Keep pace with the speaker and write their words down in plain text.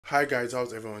Hi guys,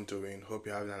 how's everyone doing? Hope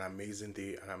you're having an amazing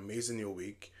day, an amazing new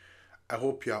week. I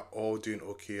hope you are all doing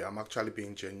okay. I'm actually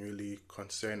being genuinely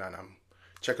concerned and I'm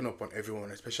checking up on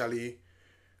everyone, especially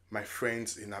my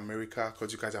friends in America,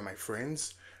 because you guys are my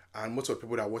friends. And most of the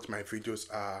people that watch my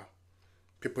videos are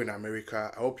people in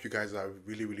America. I hope you guys are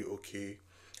really, really okay.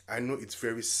 I know it's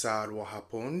very sad what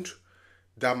happened.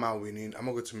 That man winning, I'm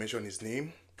not going to mention his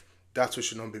name. That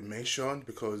should not be mentioned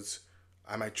because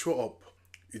I might throw up.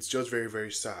 It's just very,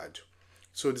 very sad.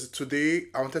 So today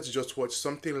I wanted to just watch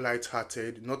something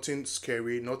light-hearted, nothing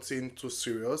scary, nothing too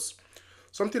serious,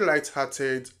 something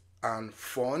light-hearted and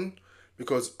fun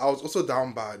because I was also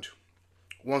down bad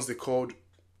once they called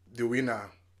the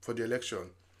winner for the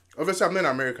election. Obviously, I'm not in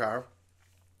America,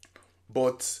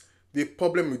 but the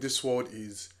problem with this world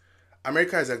is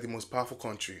America is like the most powerful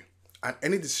country, and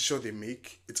any decision they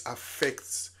make, it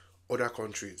affects other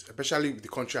countries, especially the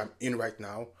country I'm in right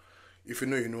now. If you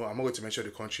know, you know. I'm not going to mention the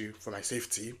country for my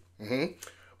safety.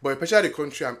 But especially the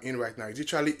country I'm in right now is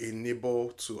literally a neighbor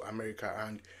to America,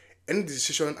 and any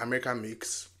decision America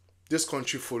makes, this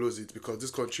country follows it because this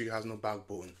country has no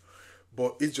backbone.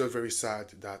 But it's just very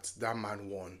sad that that man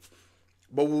won.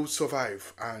 But we'll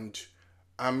survive, and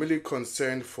I'm really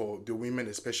concerned for the women,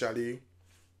 especially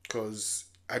because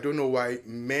I don't know why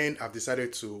men have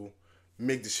decided to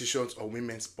make decisions on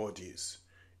women's bodies.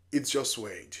 It's just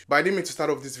weird. But I didn't mean to start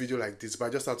off this video like this, but I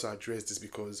just had to address this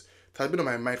because it has been on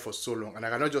my mind for so long, and I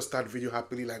cannot just start video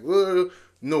happily like, oh,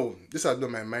 no, this has been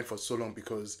on my mind for so long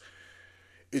because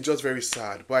it's just very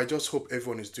sad. But I just hope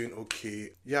everyone is doing okay.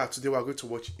 Yeah, today we're going to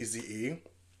watch Easy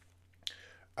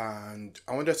A, and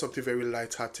I wanted something very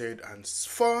light-hearted and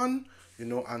fun, you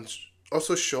know, and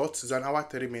also short. It's an hour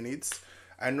 30 minutes.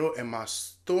 I know Emma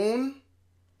Stone,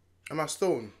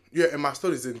 yeah, Emma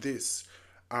Stone is in this.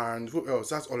 And who else?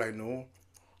 That's all I know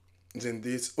is in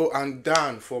this. Oh, and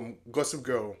Dan from Gossip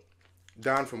Girl.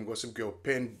 Dan from Gossip Girl.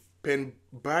 Penn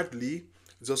Bradley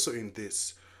is also in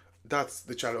this. That's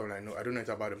the channel all I know. I don't know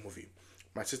anything about the movie.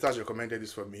 My sisters recommended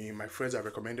this for me. My friends have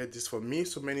recommended this for me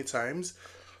so many times.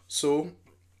 So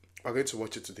we're going to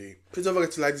watch it today. Please don't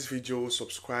forget to like this video,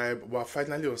 subscribe. We're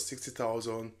finally on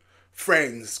 60,000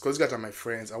 friends. Because you guys are my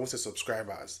friends. I won't say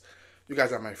subscribers. You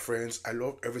guys are my friends. I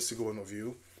love every single one of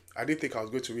you. I didn't think I was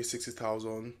going to reach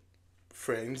 60,000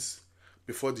 friends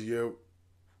before the year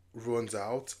runs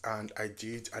out, and I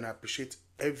did, and I appreciate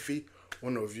every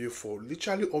one of you for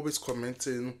literally always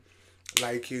commenting,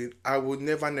 liking. I would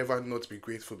never not be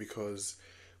grateful because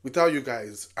without you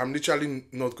guys, I'm literally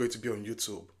not going to be on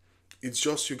YouTube. It's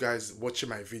just you guys watching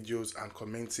my videos and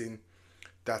commenting.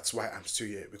 That's why I'm still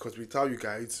here, because without you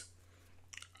guys,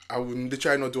 I would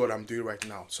literally not do what I'm doing right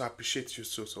now. So I appreciate you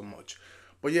so much.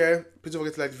 But yeah, please don't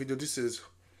forget to like the video. This is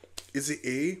Easy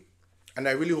A, and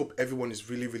I really hope everyone is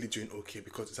really doing okay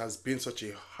because it has been such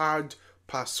a hard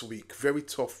past week, very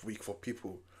tough week for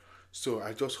people. So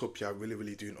I just hope you are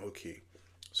really doing okay.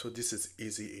 So this is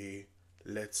Easy A.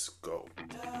 Let's go.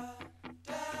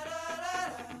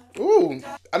 Ooh,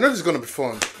 I know this is gonna be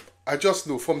fun. I just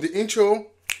know from the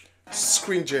intro,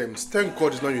 Screen Gems. Thank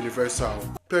God it's not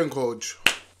Universal. Thank God.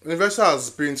 Universal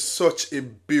has been such a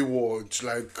B word,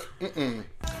 like,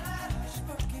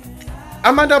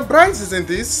 Amanda Bynes is in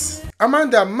this.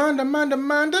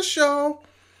 Amanda show.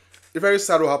 It's very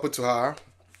sad what happened to her.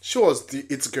 She was the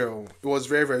it girl. It was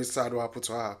very sad what happened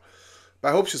to her. But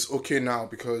I hope she's okay now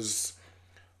because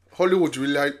Hollywood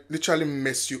really literally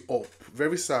mess you up.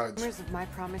 Very sad. Rumors of my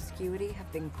promiscuity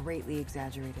have been greatly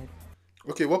exaggerated.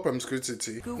 Okay, what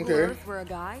promiscuity? Google Okay. Earth were a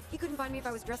guy. He couldn't find me if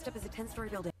I was dressed up as a 10-story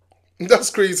building.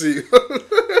 That's crazy.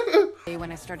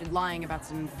 When I started lying about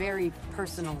some very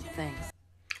personal things.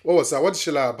 What was that? What did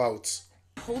she lie about?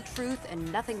 Whole truth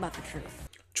and nothing but the truth.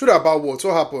 Truth about what?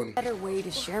 What happened? Better way to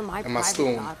share my Emma private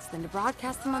Stone. thoughts than to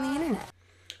broadcast them on the internet.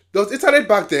 There was internet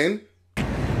back then.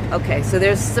 Okay, so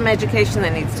there's some education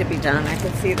that needs to be done. I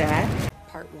can see that.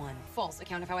 Part 1. False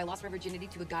account of how I lost my virginity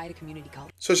to a guy at a community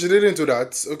college. So she didn't do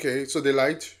that. Okay, so they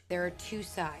lied. There are two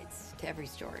sides to every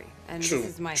story, and True.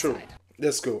 this is my True. side.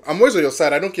 Let's go. I'm always on your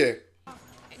side. I don't care.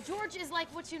 George is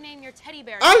like what you name your teddy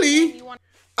bear. Ali? You want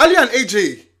Ali and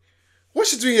AJ.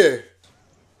 What's she doing here?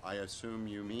 I assume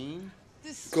you mean?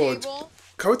 this God. stable?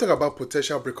 Can we talk about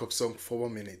potential breakup song for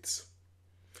 1 minute?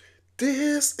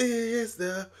 This is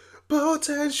the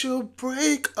potential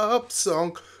breakup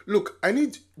song. Look, I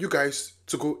need you guys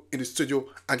to go in the studio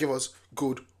and give us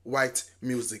good white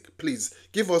music. Please,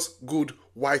 give us good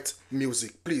white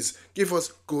music. Please, give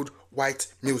us good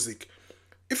white music.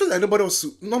 It feels like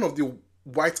none of the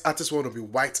white artists want to be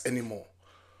white anymore.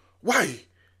 Why?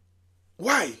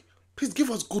 Why? Please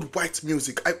give us good white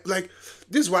music.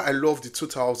 This is why I love the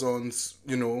 2000s,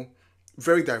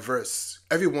 very diverse.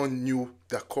 Everyone knew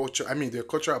their culture. I mean, their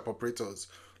cultural appropriators,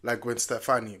 like Gwen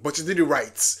Stefani. But she did it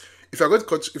right. If you're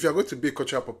going to be a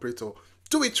cultural appropriator,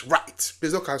 do it right.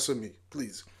 Please don't cancel me,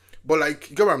 please. But like,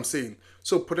 you get what I'm saying?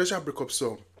 So, potential breakup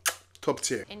song, top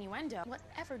tier. Innuendo.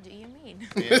 Whatever do you mean?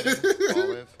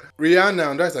 Olive.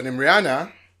 Rihanna, that's her name.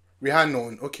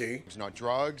 Rihanna, okay. It's not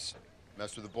drugs.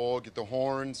 Mess with the bull, get the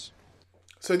horns.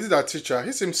 So this is our teacher.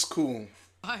 He seems cool.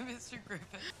 Hi, Mr.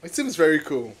 Griffin. It seems very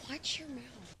cool. Watch your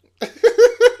mouth.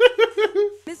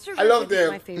 Mr. I love Griffin is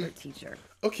them. my favorite teacher.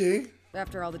 Okay.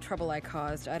 After all the trouble I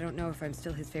caused, I don't know if I'm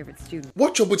still his favorite student.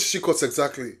 What trouble did she cause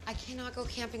exactly? I cannot go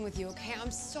camping with you, okay?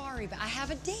 I'm sorry, but I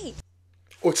have a date.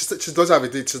 Oh, she does have a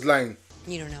date. She's lying.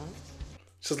 You don't know?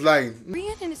 She's lying.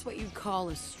 Rhiannon is what you'd call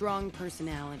a strong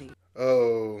personality.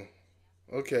 Oh,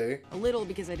 okay. A little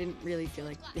because I didn't really feel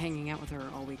like hanging out with her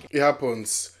all weekend. It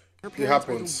happens. Her It parents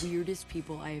were happens. the weirdest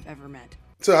people I have ever met.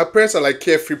 So her parents are like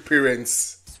carefree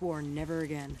parents. Swore never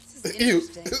again. Ew.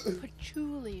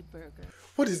 Patchouli burger.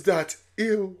 What is that?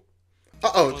 Ew.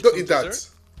 Don't eat that.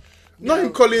 Not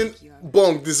him calling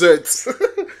bong desserts.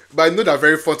 But I know they're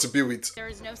very fun to be with. There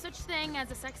is no such thing as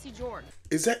a sexy George.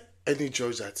 Is there any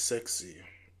George that's sexy?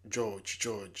 George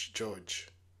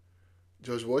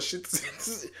Washington?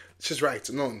 She's right,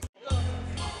 none.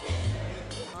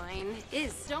 Mine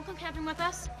is. Don't come camping with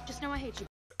us. Just know I hate you.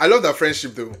 I love that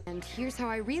friendship though. And here's how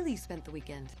I really spent the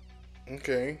weekend.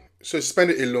 Okay. So she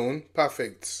spent it alone.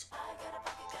 Perfect.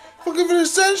 Looking for the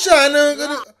sunshine.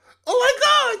 Oh my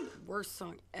god! Worst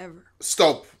song ever.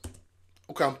 Stop.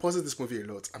 Okay, I'm pausing this movie a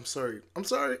lot. I'm sorry.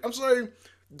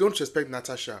 Don't respect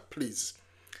Natasha, please.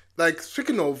 Like,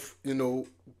 speaking of,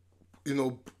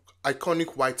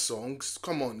 iconic white songs,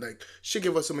 come on, like, she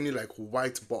gave us so many, like,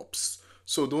 white bops.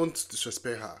 So don't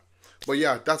disrespect her. But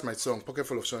yeah, that's my song, Pocket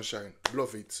Full of Sunshine.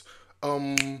 Love it.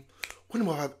 When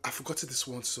I forgot this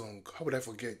one song. How would I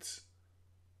forget?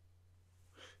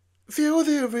 Feel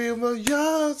the rhythm of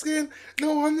your skin.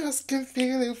 No one else can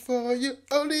feel it for you.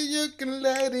 Only you can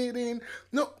let it in.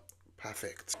 No.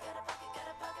 Perfect.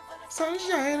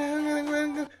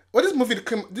 Sunshine. What this movie did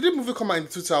the movie come out in the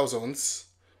 2000s?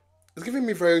 It's giving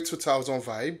me very 2000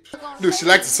 vibe. Look, she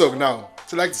likes the song now.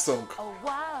 She likes the song. Oh,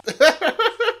 wow.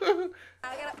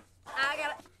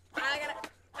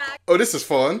 Oh, this is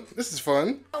fun. This is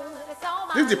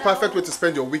the perfect way to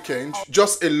spend your weekend.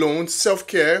 Just alone,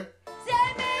 self-care.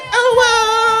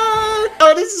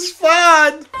 Oh, this is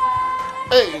fun.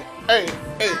 Hey.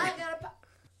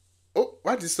 Oh,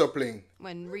 why did you stop playing?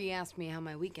 When Rhea asked me how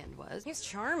my weekend was, He's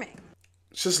charming.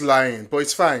 She's lying, but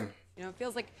it's fine. you know, it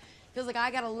feels like I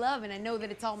gotta love and I know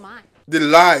that it's all mine. The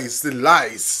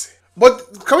lies.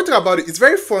 But can we talk about it? It's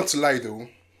very fun to lie though.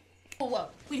 Whoa,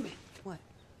 wait a minute. What?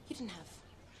 You didn't have...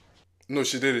 No,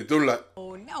 she did it. Don't lie.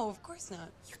 Oh, no, of course not.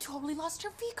 You totally lost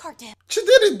your V-card, Dan. She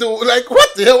did it though. Like,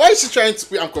 what the hell? Why is she trying to...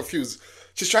 Wait, I'm confused.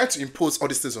 She's trying to impose all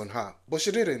these things on her. But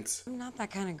she didn't. I'm not that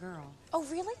kind of girl. Oh,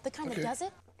 really? The kind that does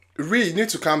it? Ree, you need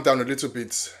to calm down a little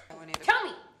bit. Tell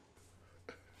me.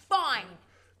 Fine.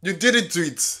 You didn't do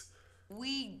it.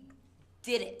 We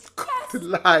did it. The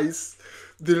lies.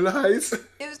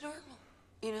 It was normal.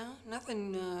 You know,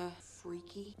 nothing,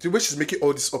 freaky. The way she's making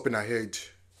all this up in her head.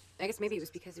 I guess maybe it was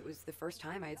because it was the first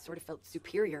time I had sort of felt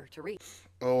superior to Rhea. It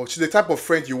Oh, she's the type of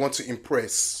friend you want to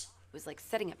impress. was like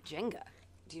setting up Jenga.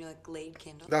 Do you know, like, Glade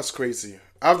candle? That's crazy.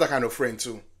 I have that kind of friend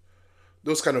too.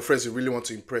 Those kind of friends you really want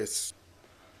to impress.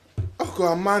 Oh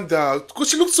God, Amanda. Because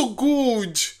she looks so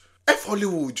good. F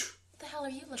Hollywood. What the hell are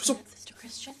you looking So- at, Sister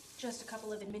Christian? Just a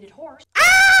couple of admitted whores.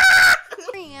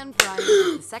 Marianne Bryant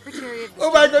is the secretary of the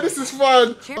Oh my God, this is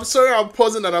fun. I'm sorry I'm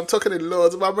pausing and I'm talking a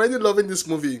lot, but I'm really loving this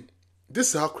movie.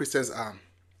 This is how Christians are.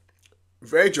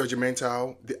 Very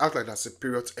judgmental. They act like they're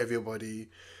superior to everybody.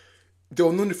 They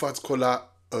will know if I'd call her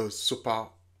a super.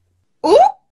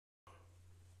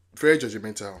 Very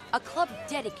judgmental. A club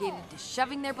dedicated to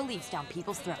shoving their beliefs down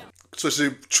people's throats. So she's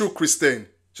a true Christian.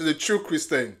 She's a true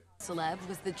Christian. Celeb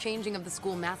was the changing of the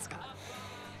school mascot.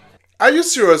 Are you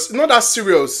serious? Not that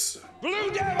serious.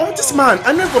 Oh, this man.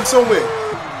 I know him from somewhere.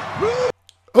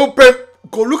 Oh, Pep,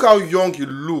 go look how young he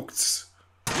looked.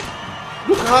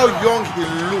 Look how young he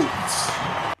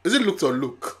looked. Is it looked or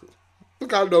look?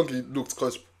 Look how young he looked,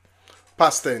 because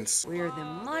past tense. We're the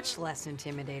much less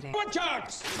intimidating.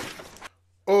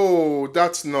 Oh,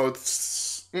 that's not.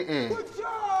 No,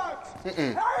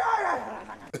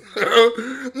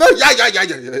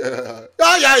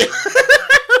 yeah.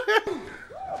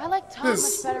 I like Tom much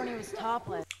better when he was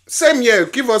topless. Same year.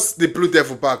 Give us the Blue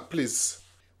Devil back, please.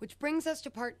 Which brings us to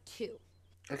part 2.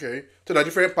 Okay. So there are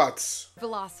different parts.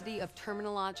 Velocity of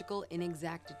terminological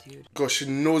inexactitude. Because she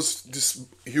knows these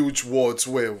huge words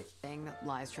well. Saying that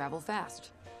lies travel fast.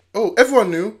 Oh, everyone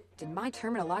knew? Did my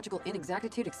terminological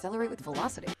inexactitude accelerate with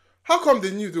velocity? How come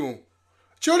they knew though?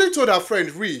 She only told her friend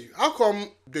Ree. How come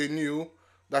they knew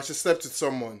that she slept with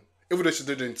someone, even though she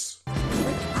didn't?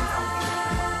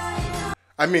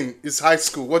 I mean, it's high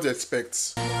school. What do you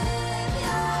expect?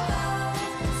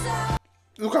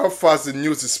 Look how fast the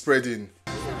news is spreading.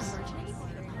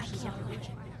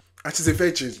 And she's a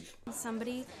virgin.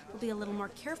 Somebody will be a little more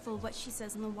careful what she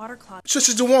says in the water closet. So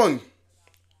she's the one.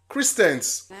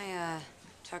 Christians. Can I,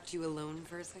 talk to you alone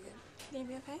for a second?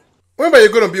 Maybe okay? When are you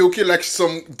gonna be okay like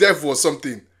some devil or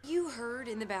something? You heard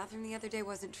in the bathroom the other day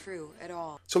wasn't true at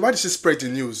all. So why did she spread the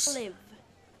news? Liv.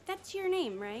 That's your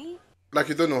name, right? Like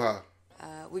you don't know her.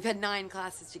 We've had 9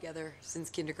 classes together since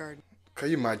kindergarten. Can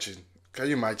you imagine? Can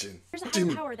you imagine? There's a What do you higher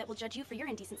mean? power that will judge you for your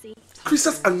indecency.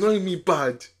 Christians annoying me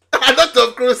bad. I don't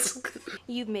know, Chris.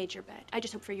 You've made your bed. I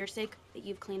just hope for your sake that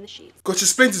you've cleaned the sheets. Because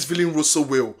she's playing this villain role so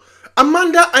well.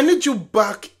 Amanda, I need you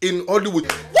back in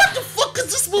Hollywood. What the fuck is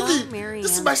this movie? Mary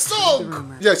This is Ann my spread the song.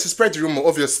 rumor. Yeah, she spread the rumor,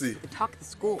 obviously. Talk to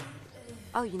school.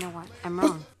 Oh, you know what? I'm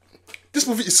wrong. This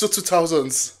movie is so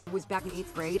 2000s. I was back in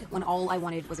 8th grade when all I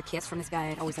wanted was a kiss from this guy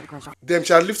I'd always had a crush on. Damn,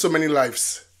 she had lived so many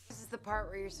lives. This is the part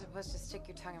where you're supposed to stick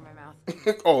your tongue in my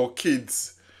mouth. Oh,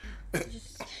 kids.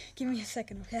 Give me a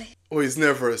second, okay? Oh, he's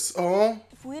nervous. Oh.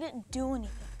 If we didn't do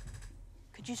anything,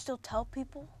 could you still tell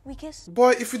people we kissed?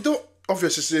 Boy, if you don't...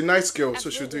 Obviously, she's a nice girl, so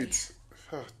she'll do it.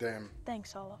 Oh, damn.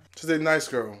 Thanks, Olive. She's a nice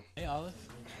girl. Hey, Olive.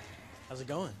 How's it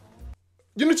going?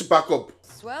 You need to back up.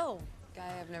 Swell. Guy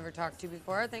I've never talked to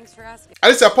before. Thanks for asking. At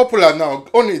least you're popular now.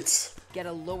 Own it. Get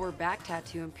a lower back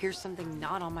tattoo and pierce something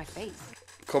not on my face.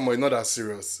 Come on, not that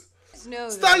serious. Just know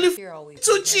that Stanley I'm here always.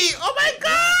 Tucci! Oh my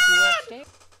god!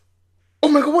 Oh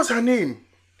my god, what's her name?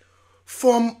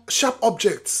 From Sharp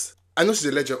Objects. I know she's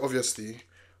a legend, obviously.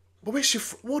 But where's she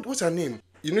from? What's her name?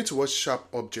 You need to watch Sharp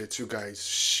Objects, you guys.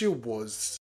 She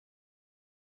was...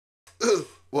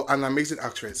 well, an amazing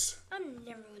actress. I'm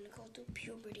never gonna go through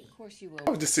puberty. Of course you will.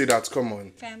 How would you say that? Come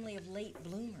on. Family of late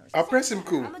bloomers. I'll press him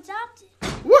cool. I'm adopted.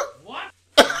 What? What?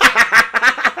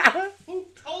 Who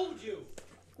told you?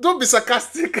 Don't be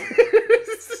sarcastic.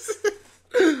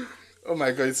 Oh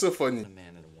my god, it's so funny. A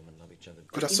man and a woman love each other.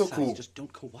 God, that's so cool. Just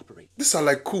don't cooperate. These are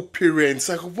like cool parents.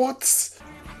 Like, what?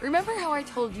 Remember how I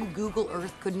told you Google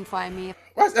Earth couldn't find me?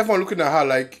 Why is everyone looking at her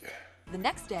like... The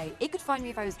next day, it could find me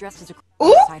if I was dressed as a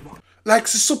Oh! sidewalk. Like,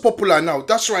 she's so popular now.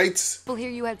 That's right. People hear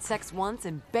you had sex once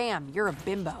and bam, you're a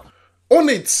bimbo. Own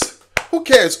it. Who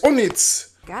cares? Own it.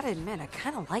 Gotta admit, I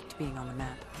kinda liked being on the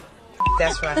map.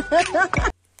 That's right.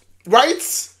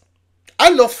 Right? I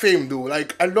love fame though.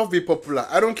 Like, I love being popular.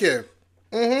 I don't care.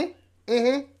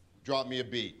 Drop me a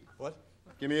beat. What?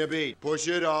 Give me a beat. Push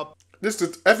it up.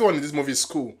 Everyone in this movie is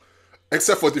cool.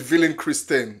 Except for the villain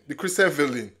Kristen. The Kristen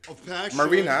villain.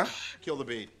 Marina. Kill the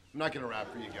beat. I'm not gonna rap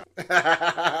for you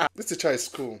guys. This teacher is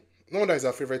cool. No wonder he's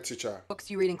our favorite teacher. Books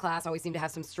you read in class always seem to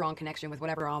have some strong connection with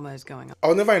whatever drama is going on. I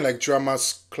was never in like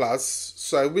drama's class,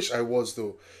 so I wish I was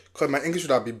though. Because my English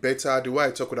would have been better. The way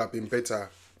I talk would have been better.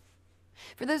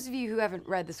 For those of you who haven't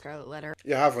read The Scarlet Letter,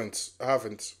 Yeah, I haven't.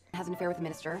 has an affair with a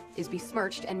minister, is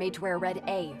besmirched and made to wear a red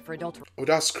A for adultery. Oh,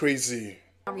 that's crazy.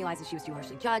 Realizes she was too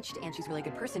harshly judged and she's a really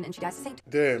good person and she dies a saint.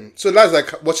 Damn. So that's like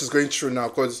what she's going through now,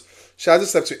 because she hasn't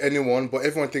slept with anyone, but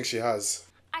everyone thinks she has.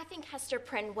 I think Hester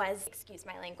Prynne was, excuse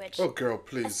my language, Oh, girl,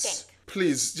 please. skank.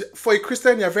 Please. For a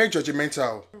Christian, you're very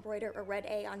judgmental. embroider a red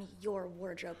A on your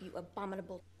wardrobe, you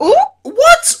abominable. Oh,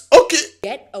 what? Okay.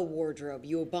 Get a wardrobe,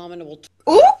 you abominable.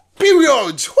 Oh,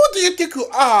 period. Who do you think you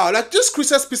are? Like, this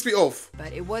Christian pissed me off.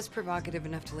 But it was provocative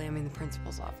enough to land me in the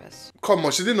principal's office. Come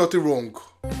on, she did nothing wrong.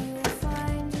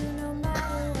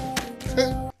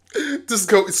 This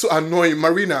girl is so annoying,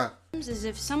 Marina. As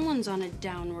if someone's on a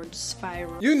downward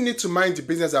spiral. You need to mind the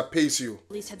business that pays you.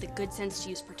 At least had the good sense to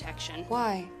use protection.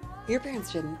 Why? Your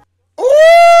parents didn't.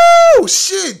 Oh,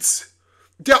 shit.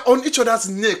 They're on each other's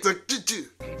neck. Like,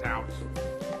 Get out.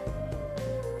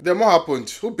 then what happened?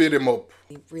 Who beat him up?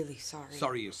 I'm really sorry.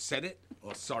 Sorry you said it,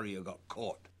 or sorry you got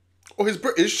caught? Oh, he's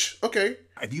British. Okay.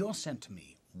 If you're sent to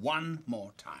me one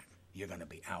more time, you're gonna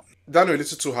be out. Daniel, a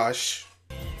little too harsh.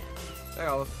 Hey,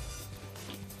 Olive.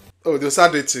 Oh, they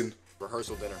start dating.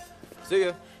 Rehearsal dinner. See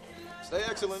ya. Stay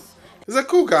excellent. He's a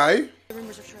cool guy.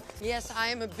 Yes, I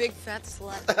am a big fat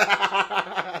slut.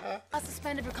 I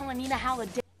suspended for calling Nina Howell a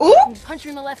dick. Oh, Punch her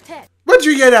in the left head. where did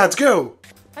you hear that, girl?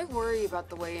 I worry about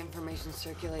the way information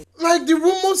circulates. Like, the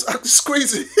rumors are just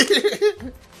crazy.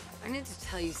 I need to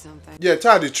tell you something. Yeah,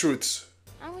 tell her the truth.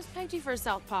 I always pegged you for a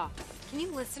southpaw. Can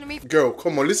you listen to me? Girl,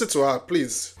 come on, listen to her,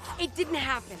 please. It didn't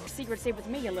happen. Secret stay with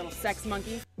me, you little sex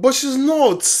monkey. But she's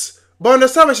not. But I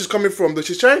understand where she's coming from, though.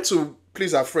 She's trying to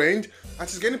please her friend, and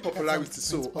she's getting popularity,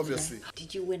 so obviously.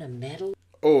 Did you win a medal?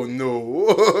 Oh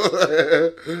no.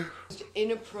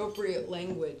 Inappropriate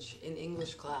language in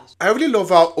English class. I really love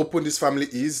how open this family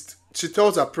is. She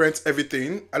tells her parents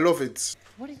everything. I love it.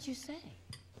 What did you say?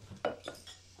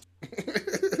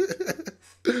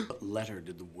 What letter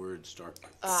did the word start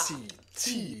with?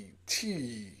 T.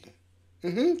 T.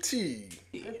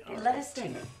 Let us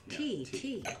think.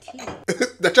 T.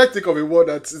 They're trying to think of a word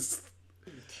that is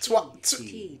twat.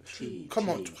 T. Come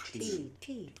on.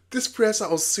 T. These prayers are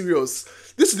all serious.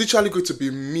 This is literally going to be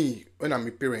me when I'm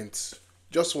a parent.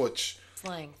 Just watch.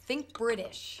 Slang. Think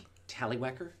British.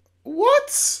 Tallywhacker? What?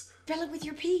 Spell it with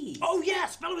your P's. Oh yeah,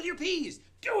 spell it with your P's.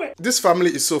 Do it. This family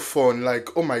is so fun.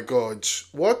 Like, oh my god.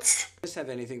 What? Does this have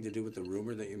anything to do with the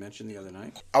rumor that you mentioned the other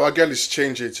night? Our girl is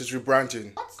changing. She's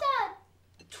rebranding. What's that?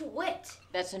 Twit.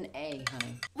 That's an A,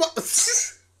 honey. What?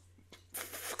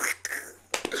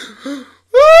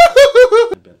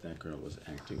 I bet that girl was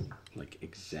acting like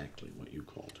exactly what you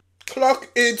called.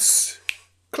 Clock it.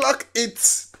 Clock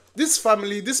it. This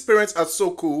family, these parents are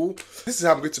so cool. This is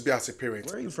how I'm going to be as a parent.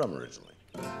 Where are you from originally?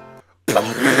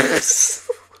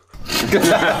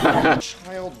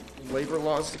 Child labor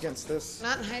laws against this?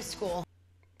 Not in high school.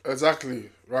 Exactly,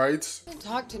 right? I haven't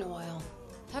talked in a while.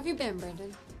 How have you been,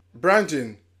 Brendan?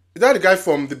 Brandon. Is that the guy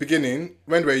from the beginning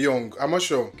when we were young? I'm not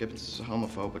sure. Gibbons is a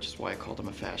homophobe, which is why I called him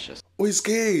a fascist. Oh, he's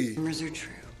gay. Rumors are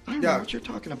true. I don't know what you're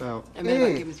talking about. I meant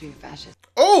about Gibbons being a fascist.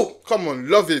 Oh, come on.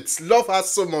 Love it. Love her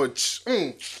so much.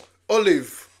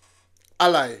 Olive.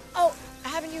 Ally. Oh,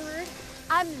 haven't you heard?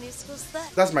 I'm the musical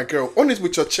slut. That's my girl. On it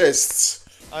with your chest.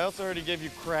 I also already gave you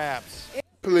crabs.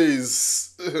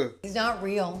 Please. He's not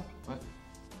real. What?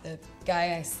 The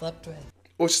guy I slept with.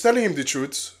 Oh, she's telling him the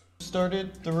truth.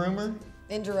 Started the rumor?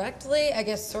 Indirectly, I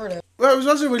guess, sort of. Well, it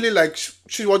wasn't really like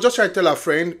she was just trying to tell her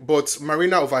friend, but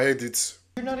Marina overheard it.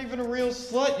 You're not even a real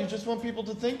slut. You just want people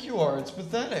to think you are. It's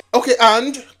pathetic. Okay,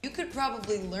 and? You could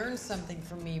probably learn something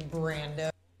from me, Brando.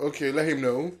 Okay, let him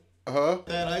know.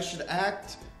 That I should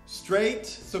act straight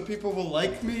so people will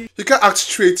like me. He can't act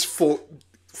straight for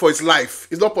his life.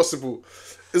 It's not possible.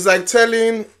 It's like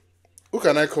telling... Who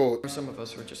can I call? Some of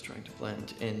us were just trying to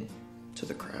blend in to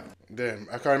the crowd. Damn,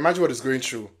 I can imagine what he's going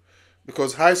through.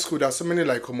 Because high school, there are so many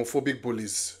like homophobic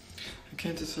bullies. I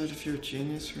can't decide if you're a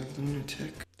genius or a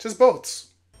lunatic. She's both.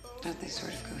 Don't they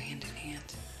sort of go hand in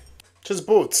hand? She's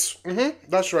both.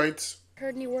 That's right.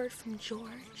 Heard any word from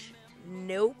George?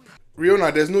 Nope.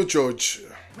 Rihanna, there's no judge.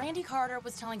 Randy Carter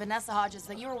was telling Vanessa Hodges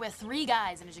that you were with 3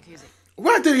 guys in a jacuzzi.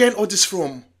 Where are they getting all this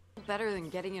from? Better than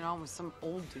getting it on with some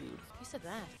old dude. Who said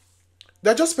that?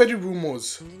 They're just spreading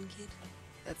rumors.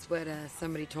 That's what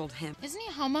somebody told him. Isn't he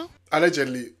a homo?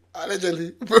 Allegedly.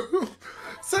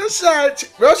 Sunshine.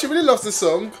 Well, she really loves this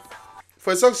song.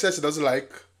 For a song she says she doesn't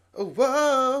like. Oh,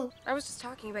 wow. I was just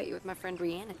talking about you with my friend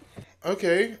Rhiannon.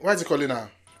 Okay. Why is he calling her?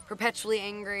 Perpetually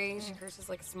angry. She curses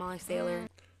like a Somali sailor.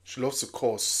 She loves to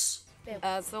curse.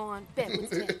 So on.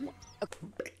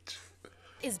 Bitch.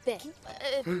 Is big. You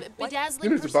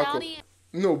Bedazzling need to back up. personality.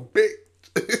 No,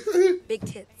 bitch. Big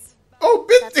tits. Oh,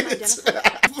 big That's my tits.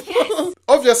 identifier.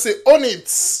 Obviously, on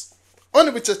it. On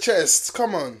it with your chest.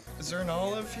 Come on. Is there an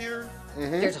olive here?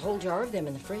 There's a whole jar of them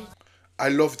in the fridge. I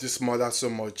love this mother so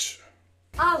much.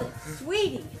 Olive,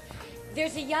 sweetie,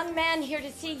 there's a young man here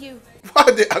to see you. Why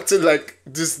are they acting like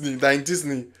Disney? They're in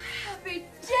Disney. Happy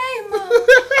day, Mom. Oh,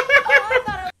 I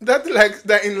thought That like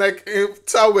they're in like a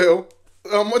towel.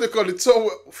 What they call it? Towel.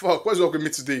 Fuck. What's wrong with me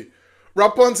today?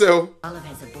 Rapunzel. Olive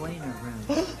has a boy in her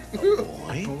room.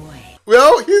 Boy? Boy.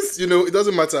 Well, he's it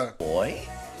doesn't matter. Boy?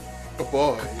 A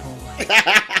boy.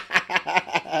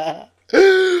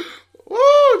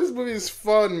 Whoa, this movie is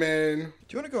fun, man. Do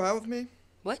you want to go out with me?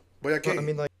 What? But you're gay. Well, I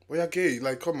mean, like, But you're gay.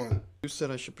 Like, come on. you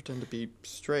said I should pretend to be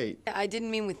straight. I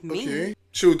didn't mean with me. Okay.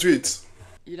 She'll do it.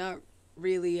 You're not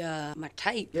really my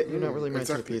type. Yeah, you're not really my type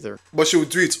exactly. either. But she'll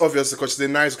do it, obviously, because she's a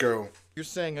nice girl. You're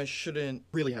saying I shouldn't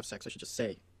really have sex. I should just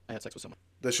say I had sex with someone.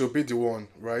 That she'll be the one,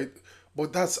 right?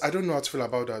 But I don't know how to feel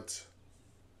about that.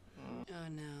 Oh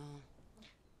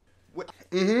no.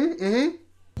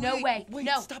 No way. Wait,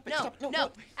 no. stop it, no. stop. No, No.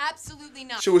 wait. Absolutely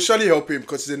not. She will surely help him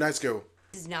because she's a nice girl.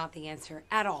 This is not the answer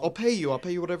at all. I'll pay you. I'll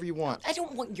pay you whatever you want. I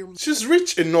don't want your She's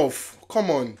rich enough. Come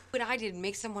on. what I did.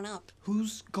 Make someone up.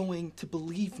 Who's going to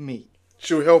believe me?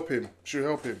 She'll help him. She'll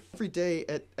help him. Every day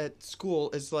at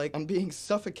school is like I'm being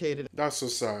suffocated. That's so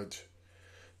sad.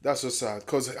 That's so sad.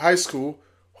 Because high school,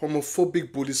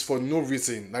 homophobic bullies for no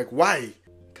reason. Like, why?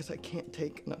 Because I can't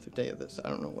take another day of this. I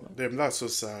don't know what I'm... Damn, that's so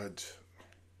sad.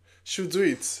 she'll do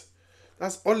it.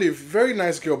 That's Olive, very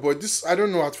nice girl, but this, I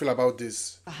don't know how to feel about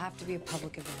this. It'll have to be a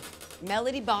public event.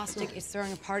 Melody Bostic is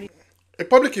throwing a party. A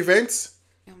public event?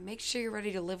 You know, make sure you're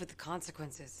ready to live with the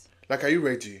consequences. Like, are you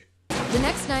ready? The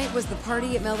next night was the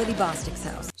party at Melody Bostic's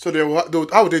house. So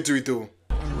how would they do it though?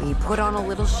 And we put on a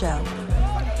little show.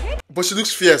 But she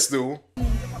looks fierce though.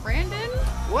 Brandon?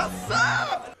 What's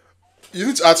up? You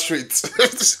need to act straight.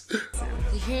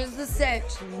 Here's the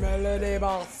section. Melody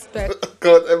Bostic.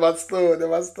 God, Emma Stone.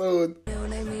 You know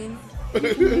what I mean? You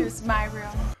can use my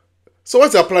room. So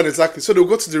what's their plan exactly? So they'll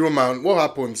go to the room and what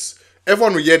happens?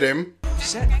 Everyone will hear them.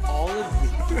 Is that Olive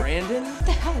with Brandon? What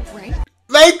the hell, right?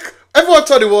 Like, everyone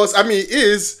thought it was. I mean, it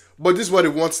is. But this is what they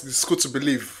want the school to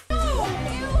believe.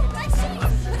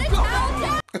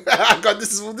 God,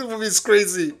 this movie is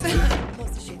crazy.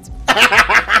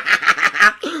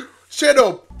 Shut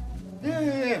up.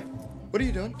 Yeah. What are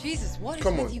you doing? Jesus, what is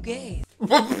Come with on. you gays? I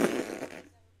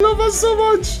love her so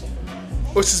much.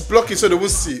 Oh, she's blocking so they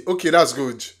won't see. Okay, that's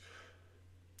good.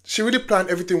 She really planned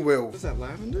everything well. Is that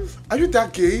lavender? Are you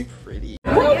that gay? Pretty.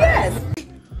 Oh, yes.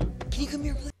 Can you come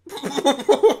here, please?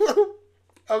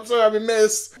 I'm sorry, I'm a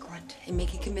mess. Grunt and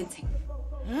make it convincing.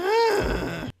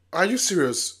 Are you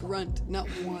serious? Grunt, not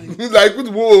one. Like,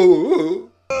 whoa.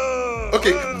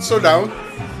 Okay, slow down.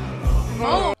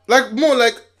 Oh. Like, more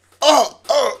like, oh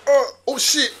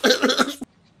shit.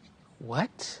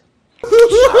 What?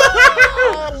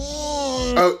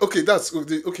 Okay, that's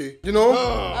okay. You know?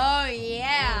 Oh,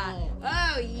 yeah.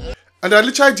 Oh, yeah. And I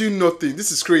literally doing nothing.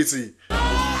 This is crazy.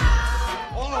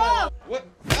 What?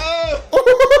 Oh!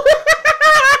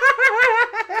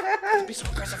 Be so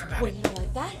aggressive about it. You don't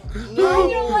like that? No,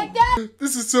 you don't like that?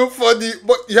 This is so funny.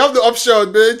 But you have the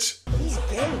option, bitch. He's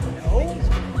gay, no?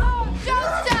 Oh,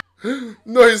 don't stop!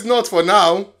 No, he's not for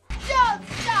now. Don't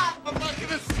stop! I'm not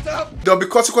gonna stop. There'll be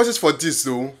consequences for this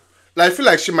though. Like I feel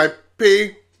like she might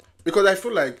pay because I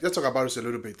feel like let's talk about this a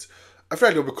little bit. I feel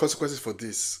like there'll be consequences for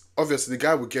this. Obviously, the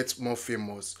guy will get more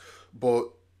famous, but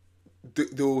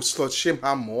they'll slut shame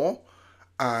her more.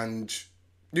 And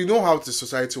you know how the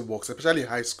society works, especially in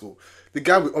high school. The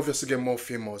guy will obviously get more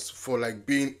famous for like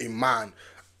being a man,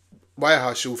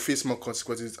 while she will face more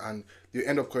consequences, and they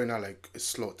end up calling her like a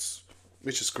slut,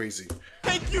 which is crazy.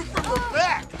 Take you from the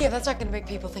back. Yeah, that's not gonna make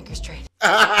people think you're straight.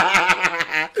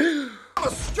 I'm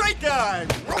a straight guy.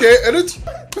 Okay, and this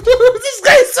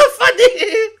guy is so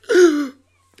funny.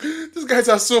 These guys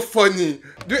are so funny.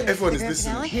 Do everyone is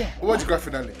listening? Yeah. What's the grand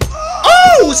finale?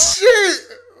 Oh shit!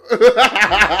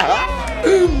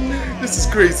 This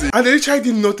is crazy. And they tried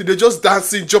did nothing. They're just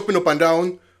dancing, jumping up and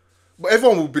down. But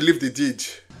everyone will believe they did.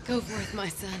 Go forth, my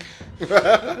son.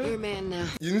 You're a man now.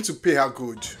 You need to pay her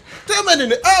good. Tell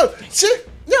me, oh shit!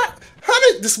 Yeah,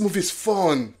 honey, this movie is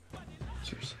fun.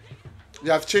 Seriously. You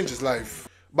have changed his life.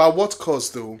 But at what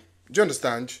cost though? Do you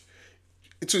understand?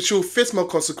 She will face more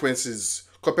consequences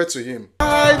compared to him.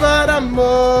 But I'm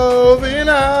moving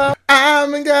on.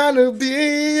 I'm gonna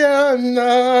be your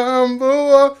number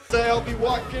one. I'll be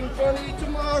walking funny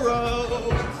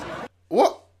tomorrow.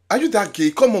 What? Are you that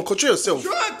gay? Come on, control yourself.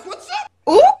 Drunk, what's up?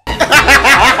 Ooh.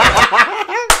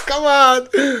 Come on.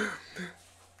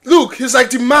 Look, he's like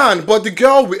the man, but the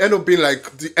girl will end up being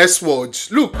like the S word.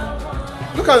 Look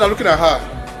how they're looking at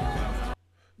her.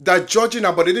 They're judging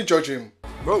her, but they didn't judge him.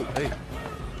 Bro, hey.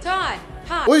 Todd,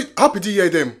 hi. Wait, how did you hear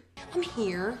them? I'm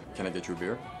here. Can I get you a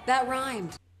beer? That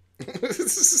rhymed. This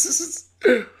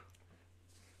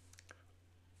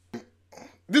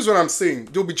is what I'm saying.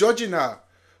 They'll be judging her.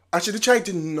 And she literally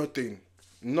did nothing.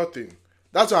 Nothing.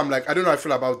 That's why I'm like, I don't know how I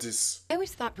feel about this. I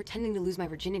always thought pretending to lose my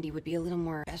virginity would be a little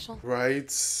more special.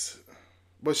 Right?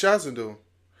 But she hasn't though.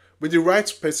 With the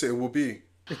right person, it will be.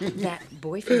 That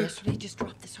boyfriend yesterday just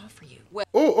dropped this off for you. Well,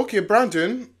 Oh, okay,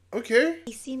 Brandon. Okay.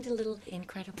 he seemed a little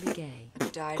incredibly gay.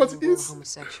 Died Because of he a is.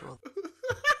 homosexual.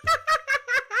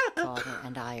 Father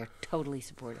and I are totally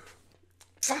supportive.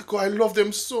 Fuck, I love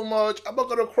them so much. I'm not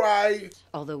gonna cry.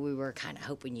 Although we were kind of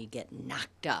hoping you'd get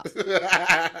knocked up.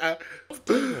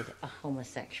 Dated a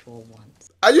homosexual once.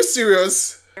 Are you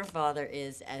serious? Your father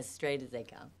is as straight as they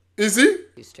come. Is he?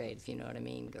 Too straight, if you know what I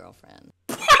mean, girlfriend.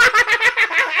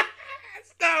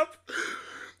 Stop.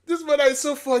 This man is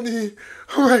so funny.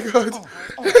 Oh my god.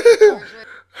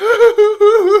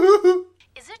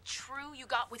 Is it true you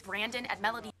got with Brandon at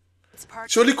Melody's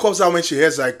party? She only comes out when she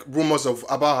hears like rumors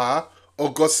about her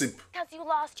or gossip. Because you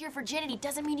lost your virginity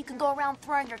doesn't mean you can go around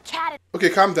throwing your cat at... Okay,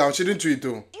 calm down. She didn't do it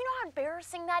though. Do you know how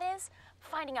embarrassing that is?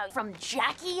 Finding out from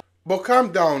Jackie? But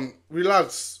calm down.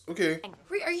 Relax. Okay.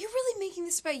 Are you really making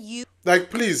this about you?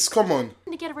 Like, please, come on.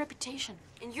 To get a reputation.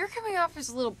 And you're coming off as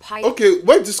a little pipe. Okay,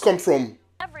 where did this come from?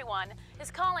 Everyone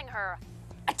is calling her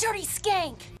a dirty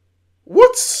skank.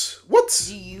 What? What?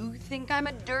 Do you think I'm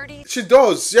a dirty? She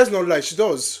does. Yes, no lie. She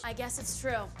does. I guess it's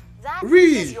true. That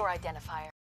Ree. is your identifier.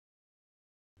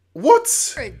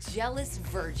 What? You're a jealous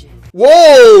virgin.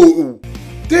 Whoa!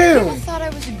 People Damn. thought I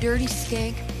was a dirty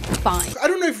skank. Fine. I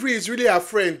don't know if Ree is really her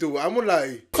friend, though. I'm gonna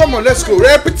lie. Come on, let's go.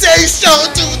 Reputation.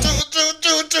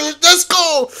 Let's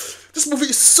go. This movie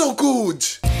is so good.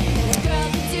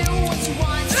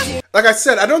 Like I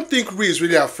said, I don't think Ree is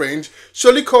really her friend. She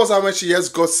only calls her when she hears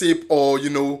gossip or, you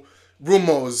know,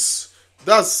 rumors.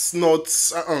 That's not...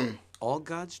 All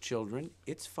God's children,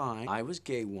 it's fine. I was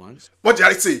gay once. What did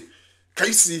I say? Can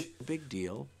you see? Big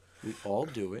deal. We all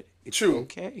do it. It's True.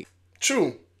 okay.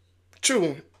 True.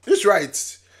 True. He's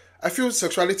right. I feel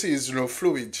sexuality is, you know,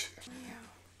 fluid.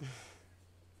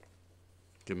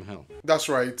 Give him hell. That's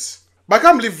right. But I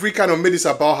can't believe Ree kind of made this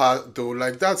about her, though.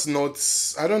 Like, that's not...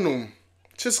 I don't know.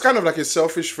 She's kind of like a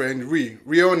selfish friend.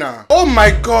 Rihanna. Oh my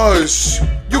gosh.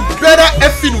 You better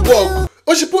effing walk.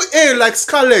 Oh, she put A like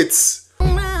Scarlett.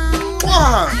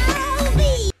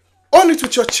 On it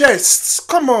with your chest.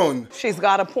 Come on. She's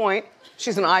got a point.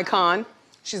 She's an icon.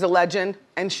 She's a legend.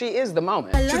 And she is the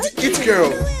moment. She's the it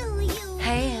girl.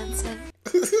 Hey, Hanson.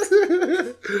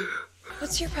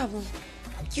 What's your problem?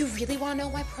 You really want to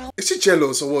know my problem? Is she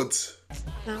jealous or what?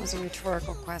 That was a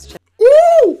rhetorical question.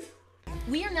 Ooh!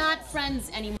 We are not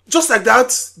friends anymore. Just like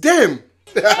that? Damn!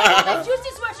 Hey, my juicy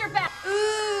sweatshirt back.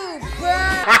 Ooh,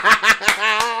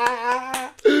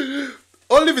 burn.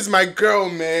 Olive is my girl,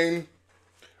 man.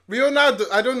 Rihanna,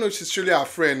 I don't know if she's truly our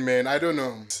friend, man. I don't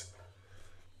know.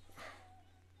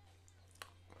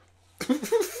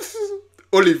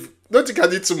 Olive, don't think I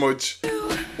did too much.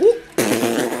 What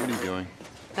are you doing?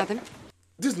 Nothing.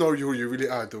 This is not who you really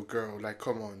are, though, girl. Like,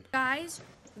 come on. Guys,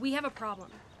 we have a problem.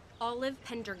 Olive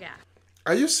Pendergast.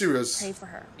 Are you serious? Pray for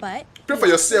her, but Pray for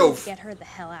yourself. Get her the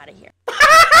hell out of here.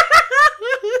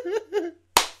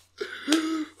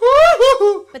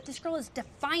 But this girl is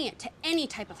defiant to any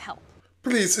type of help.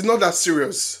 Please, it's not that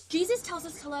serious. Jesus tells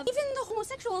us to love even the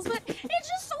homosexuals, but it's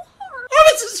just so hard. Oh,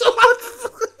 this is so hard.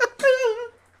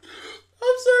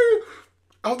 I'm sorry.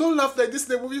 I don't laugh like this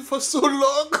in the movie for so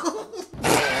long.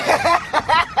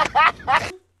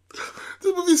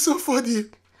 This movie is so funny.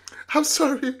 I'm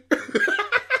sorry.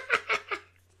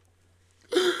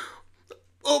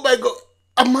 Oh my god.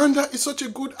 Amanda is such a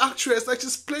good actress. Like,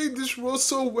 she's playing this role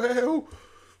so well.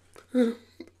 And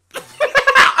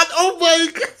oh my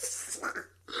god.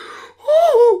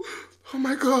 Oh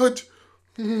my god.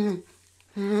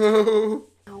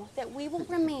 That we will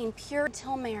remain pure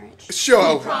till marriage.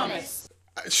 Sure. We promise.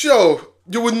 Sure.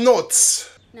 You will not.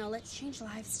 Now let's change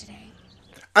lives today.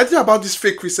 I think about these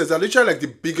fake Christians are literally like the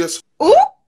biggest.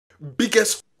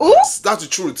 Biggest. That's the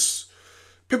truth.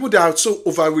 People that are so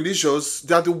over religious,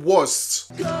 they are the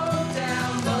worst.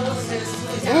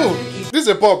 Oh, this is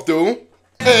a pop though.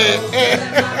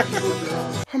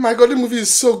 Oh my god, the movie is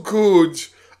so good.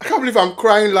 I can't believe I'm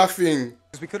crying laughing.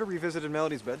 We could have revisited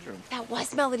Melody's bedroom. That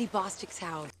was Melody Bostic's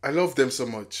house. I love them so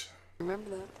much.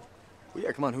 Remember that? Well,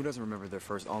 yeah, come on, who doesn't remember their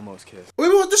first almost kiss?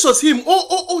 Wait, this was him.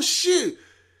 Oh, shit.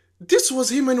 This was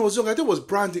him when he was young. I think it was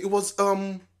Brandy. It was,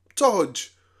 Todd.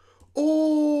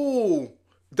 Oh.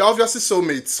 They're obviously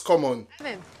soulmates. Come on.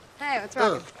 Hey, what's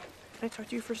wrong? Can I talk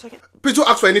to you for a second? Please don't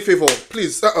ask for any favor.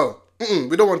 Please.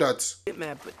 We don't want that. Get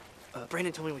mad, but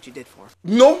Brandon told me what you did for him.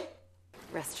 No.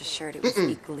 Rest assured, it was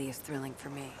equally as thrilling for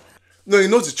me. No, he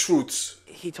knows the truth.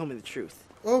 He told me the truth.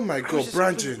 Oh my god,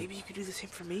 Brandon. Maybe you could do the same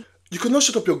for me? You cannot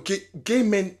shut up your gay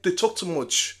men. They talk too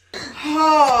much.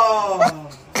 Oh.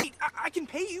 I can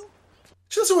pay you.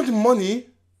 She doesn't want the money.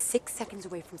 6 seconds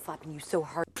away from slapping you so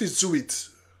hard. Please do it.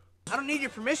 I don't need your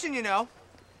permission, you know.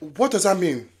 What does that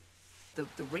mean? The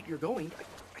rate you're going,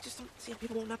 I just don't see how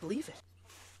people will not believe it.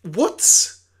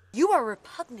 What? You are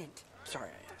repugnant. Sorry,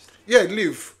 I asked. Yeah,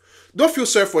 leave. Don't feel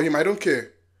sorry for him. I don't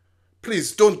care.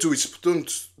 Please, don't do it.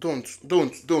 Don't. I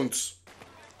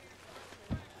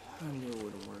knew it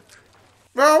wouldn't work.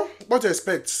 Well, what do you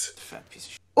expect? Fat piece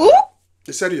of shit.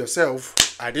 You said it yourself.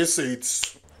 I didn't say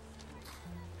it.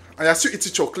 And you're still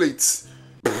eating chocolates.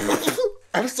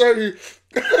 I'm sorry.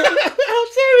 I'm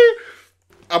sorry.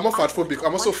 I'm not fat phobic.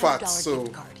 I'm also fat, so.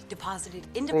 Deposited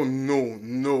into Oh no.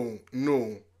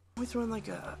 Can we throw in like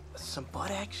some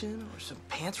butt action or some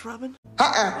pants rubbing?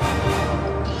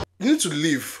 You need to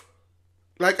leave.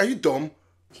 Like, are you dumb?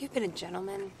 If you'd been a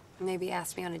gentleman, maybe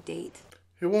asked me on a date,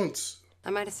 He won't. I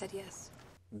might have said yes.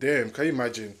 Damn, can you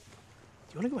imagine?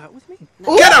 Do you want to go out with me?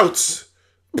 Get out!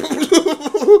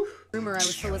 Rumor I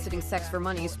was soliciting sex for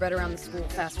money spread around the school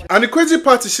faster. And the crazy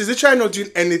part is she's literally not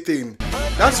doing anything.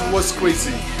 That's what's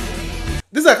crazy.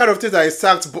 These are kind of things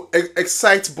that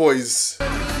excite boys.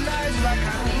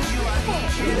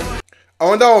 I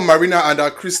wonder what Marina and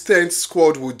her Christian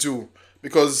squad will do,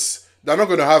 because they're not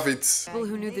going to have it. People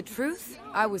who knew the truth,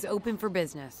 I was open for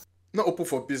business. Not open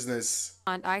for business.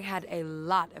 And I had a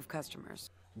lot of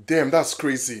customers. Damn, that's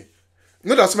crazy. You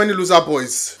know there's so many loser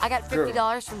boys. I got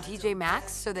 $50 from TJ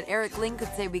Maxx so that Eric Lynn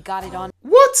could say we got it on.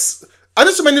 What? Are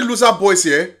there so many loser boys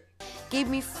here? Gave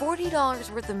me $40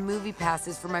 worth of movie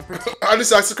passes for my Alice,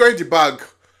 you're securing the bag.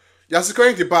 You're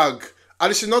securing the bag.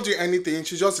 Alice, she's not doing anything.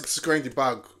 She's just securing the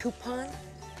bag. Coupon?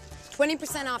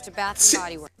 20% off to Bath and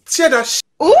Body Works. See that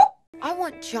Ooh! I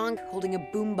want John holding a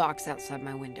boombox outside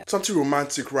my window. Something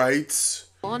romantic, right?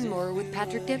 Lawnmower with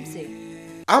Patrick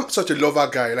Dempsey. I'm such a lover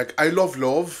guy. Like, I love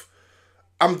love.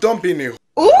 I'm done being a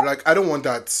like, I don't want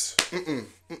that.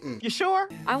 You sure?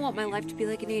 I want my life to be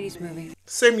like an 80s movie.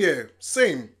 Same here.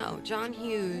 Same. No, John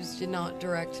Hughes did not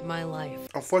direct my life.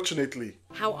 Unfortunately.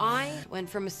 How I went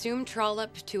from assumed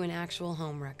trollop to an actual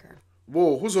homewrecker.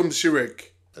 Whoa, who's home did she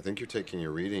wreck? I think you're taking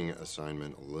your reading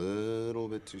assignment a little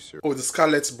bit too serious. Oh, the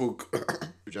Scarlet's book.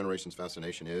 Your generation's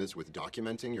fascination is with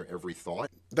documenting your every thought.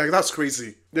 Like, that's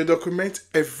crazy. They document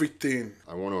everything.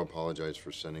 I want to apologize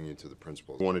for sending you to the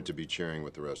principal. I wanted to be cheering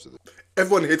with the rest of the...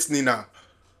 Everyone hates Nina.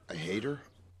 I hate her?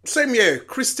 Same here.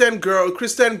 Christian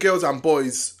girls and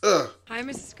boys. Ugh. Hi,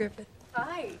 Mrs. Griffith.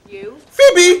 Hi, you.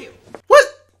 Phoebe! What?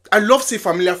 I love seeing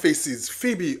familiar faces.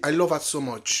 Phoebe, I love her so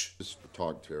much. Just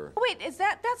talk to her. Oh, wait,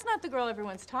 that's not the girl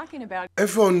everyone's talking about.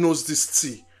 Everyone knows this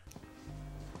tea.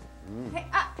 Hey,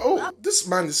 Oh, this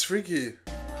man is freaky.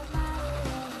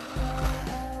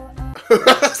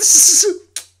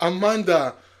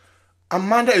 Amanda.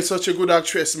 Amanda is such a good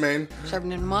actress, man.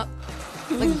 Sharpening them up.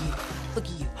 Look at you. Look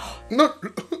at you. No,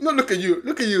 look at you.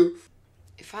 Look at you.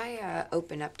 If I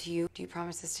open up to you, do you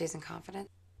promise this stays in confidence?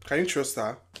 Can you trust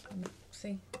her?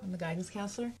 See, I'm the guidance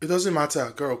counselor. It doesn't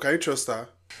matter, girl. Can you trust her?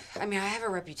 I mean, I have a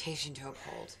reputation to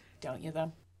uphold. Don't you,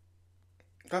 though?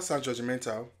 That sounds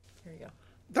judgmental. Here you go.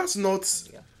 That's not...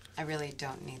 I really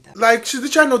don't need that. Like, she's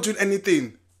literally not doing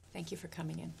anything. Thank you for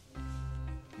coming in.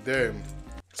 Damn.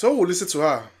 So we'll listen to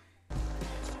her.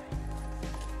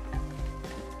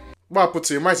 What happened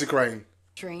to him? Why is he crying?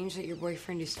 Strange that your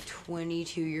boyfriend is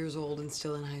 22 years old and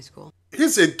still in high school.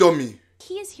 He's a dummy.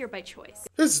 He is here by choice.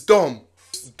 He's dumb.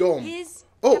 He's dumb. His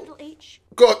Oh. capital H.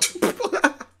 God.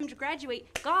 Him to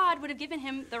graduate, God would have given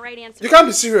him the right answer. You can't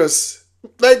be serious.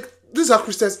 Like, these are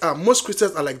Christians are. Most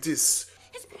Christians are like this.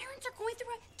 His parents are going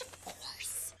through a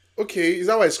divorce. Okay, is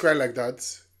that why he's crying like that?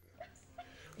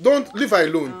 Don't leave her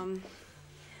alone.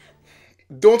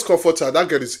 Don't comfort her. That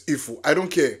girl is evil. I don't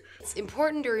care. It's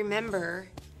important to remember,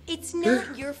 it's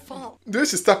not your fault. The way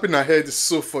she's tapping her head is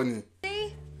so funny.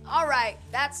 See? All right,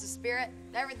 that's the spirit.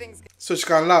 Everything's good. So she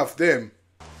can laugh. Damn.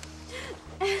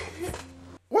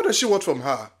 What does she want from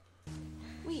her?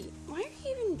 Wait, why are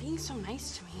you even being so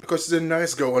nice to me? Because she's a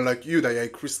nice girl, unlike you that you're a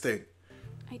Christian.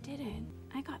 I didn't.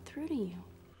 I got through to you.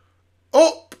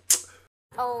 Oh!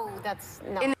 Oh, that's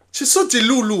no. She's so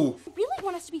delulu. I really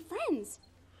want us to be friends.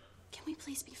 Can we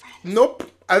please be friends? Nope.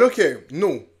 I don't care.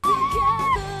 No.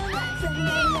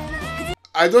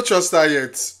 I don't trust her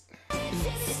yet.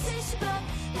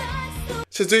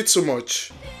 She's doing too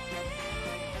much.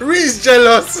 Ree is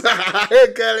jealous.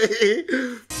 Hey, Kelly.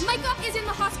 Micah is in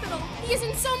the hospital. He is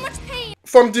in so much pain.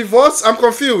 From divorce? I'm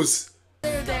confused.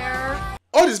 There.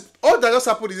 All that just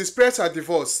happened is his parents are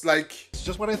divorced. Like, It's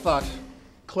just what I thought.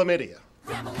 Chlamydia.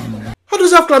 how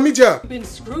does he have chlamydia? Been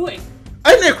screwing.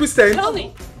 I know a Christian. Tell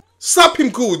me. Slap him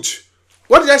good.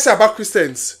 What did I say about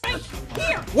Christians?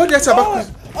 Here. What did I say about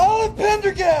Christians? Olive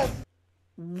Pendergast!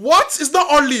 What? It's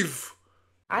not Olive.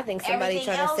 I think somebody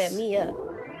trying to set me up.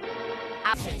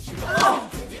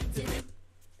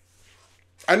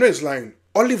 I know it's lying.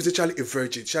 Olive is actually a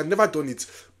virgin. She had never done it.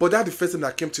 But that's the first thing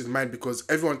that came to mind because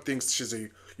everyone thinks she's a,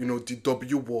 the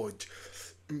W word.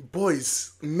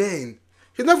 Boys, men.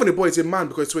 He's not even a boy, he's a man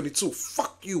because he's 22.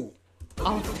 Fuck you.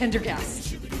 Olive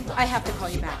Pendergast. I have to call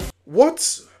you back.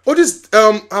 What? What is,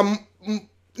 mom?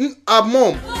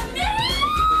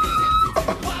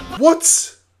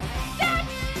 What?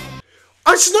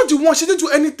 And she's not the one. She didn't do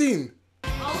anything.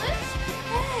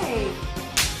 Hey.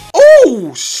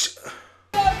 Oh,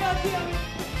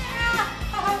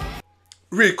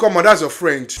 Rick, come on, that's your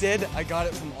friend. Said I got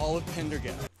it from Olive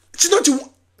Pendergast. She's not the one.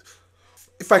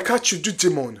 If I catch you, do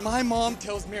demon. My mom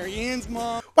tells Marianne's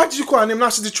mom. Why did you call her name now?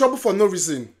 She's in trouble for no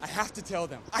reason. I have to tell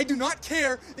them. I do not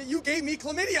care that you gave me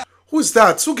chlamydia. Who's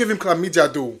that? Who gave him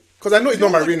chlamydia though? Because I know it's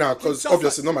not Marina, because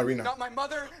obviously not Marina. Not my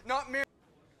mother, not Mary.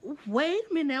 Wait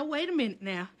a minute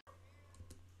now.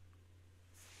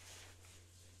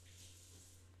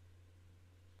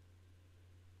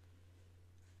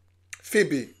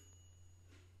 Phoebe.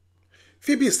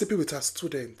 Phoebe is sleeping with her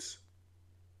students.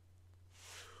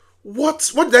 What?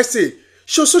 What did I say?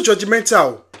 She was so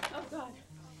judgmental. Oh God.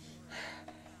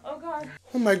 Oh God.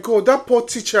 Oh my God, that poor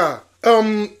teacher.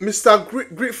 Mr.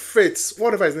 Griffiths,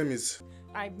 whatever his name is.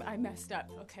 I messed up.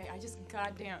 Okay, I just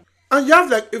goddamn. And you have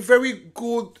like a very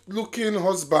good looking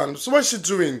husband. So what's she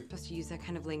doing? Supposed to use that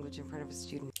kind of language in front of a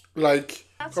student. Like,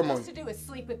 What come I'm on. supposed to do is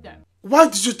sleep with them. Why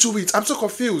did you do it? I'm so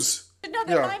confused. No,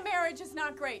 that my marriage is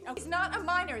not great. It's not a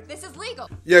minor. This is legal.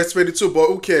 Yeah, it's 22, but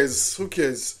who cares? Who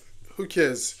cares? Who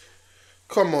cares?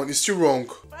 Come on, it's still wrong.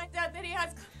 Find out that he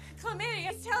has chlamydia.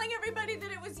 He's telling everybody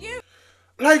that it was you.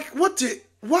 Like, what the...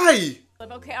 Why?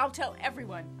 Okay, I'll tell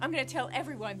everyone. I'm gonna tell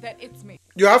everyone that it's me.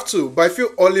 You have to, but I feel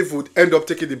Olive would end up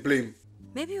taking the blame.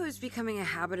 Maybe it was becoming a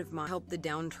habit of mine. Help the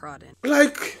downtrodden.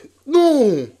 Like,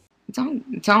 no. Don't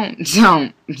do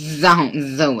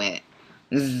it.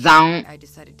 Don't. I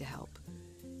decided to help.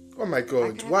 Oh my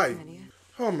God, why?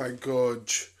 Oh my God.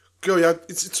 Girl, yeah,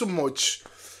 it's too much.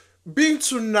 Being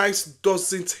too nice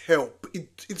doesn't help.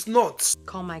 It's not.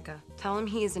 Call Micah. Tell him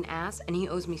he is an ass and he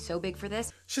owes me so big for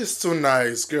this. She's too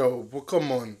nice, girl. But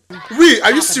come on. Ree,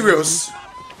 are you serious?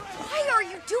 Why are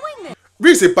you doing this?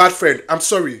 Ree is a bad friend. I'm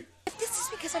sorry. If this is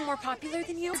because I'm more popular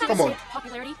than you, Come on.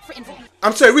 Popularity for infamy.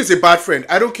 I'm sorry, Ree is a bad friend.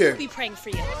 I don't care. Be praying for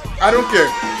you. I don't care.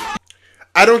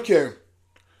 I don't care.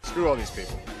 Screw all these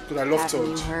people. Dude, I love Haven't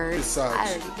Todd. you heard? It's sad.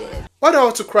 I already did. Why do I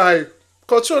want to cry?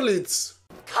 Control it.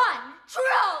 Control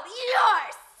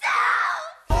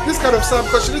yourself! This kind of sad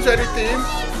because she didn't do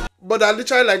anything. But I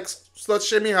literally like start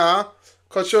shaming her.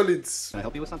 Control it. Can I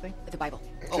help you with something? The Bible.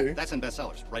 Oh, that's in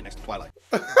bestsellers, right next to Twilight.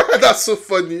 That's so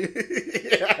funny.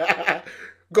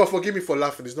 God forgive me for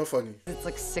laughing. It's not funny. It's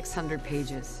like 600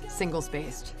 pages,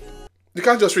 single-spaced. You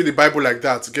can't just read the Bible like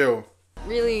that, girl.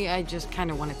 Really, I just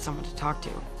kind of wanted someone to talk to.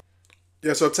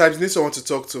 Yeah, sometimes you need someone to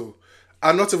talk to.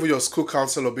 And not even your school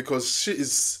counselor because she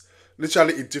is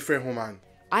literally a different woman.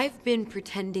 I've been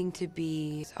pretending to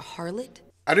be a harlot.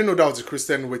 I didn't know that was the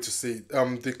Christian way to say it.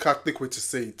 The Catholic way to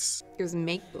say it. It was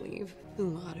make-believe. A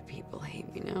lot of people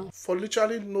hate me now. For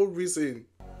literally no reason.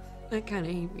 They kind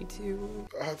of hate me too.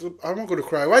 I'm not going to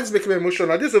cry. Why is this making me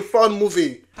emotional? This is a fun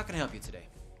movie. How can I help you today?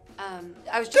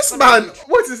 I was just This man,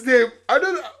 what's his name? I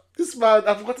don't know. This man,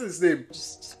 I've forgotten his name.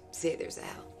 Just say there's a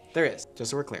hell. There is,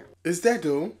 just so we're clear. Is there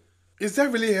though? Is there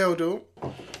really hell though?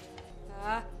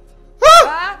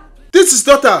 This is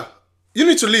daughter. You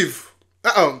need to leave.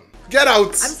 Get out.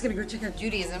 I'm just gonna go check out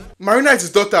Judaism. Marina is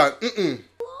his daughter. You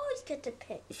always get to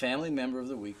pick. The family member of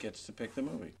the week gets to pick the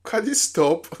movie. Can you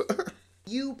stop?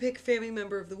 You pick family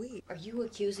member of the week. Are you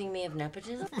accusing me of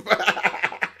nepotism?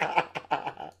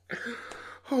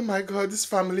 Oh my God, this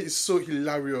family is so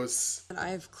hilarious. I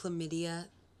have chlamydia.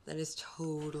 That is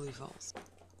totally false.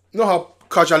 You know how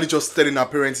casually just telling our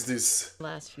parents this?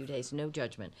 Last few days, no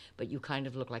judgment, but you kind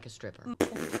of look like a stripper.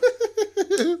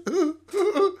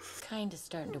 Kind of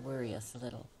starting to worry us a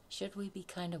little. Should we be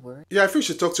kind of worried? Yeah, I think you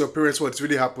should talk to your parents what's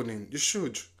really happening. You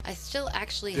should. I still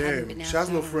actually haven't been Damn, asked she has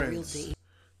no out on a real friends. date.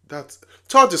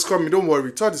 Todd is coming, don't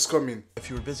worry. Todd is coming. If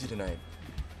you were busy tonight,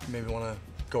 maybe want to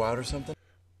go out or something?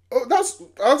 Oh,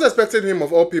 I was expecting him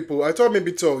of all people. I thought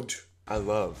maybe Todd. I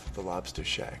love the Lobster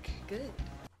Shack. Good.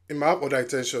 He might have other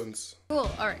intentions.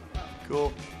 Cool, alright.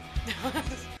 Cool.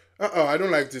 I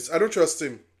don't like this. I don't trust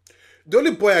him. The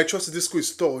only boy I trust in this school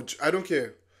is Todd. I don't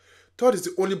care. Todd is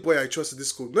the only boy I trust in this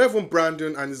school. Not even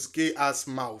Brandon and his gay ass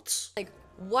mouth. Like,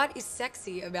 what is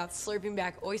sexy about slurping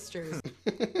back oysters?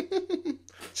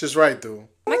 She's right though.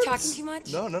 Am I talking too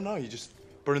much? No, you just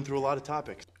burning through a lot of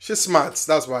topics. She's smart,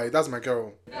 that's why. That's my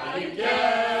girl.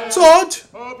 Todd!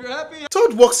 Hope you're happy.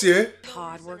 Todd works here.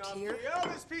 Todd worked here.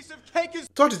 This piece of cake is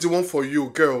Todd is the one for you,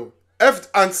 girl. F.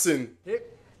 Anson.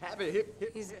 hip. Have it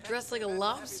hip. He's dressed like a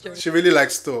lobster. She really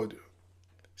likes Todd.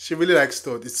 She really likes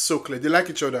Todd. It's so clear. They like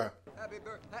each other.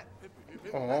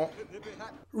 Aww.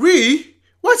 Ree?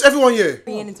 Why is everyone here?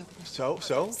 So?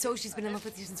 She's been in love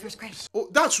with you since first grade. Oh,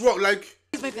 that's wrong. Like,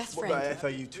 He's my best friend. I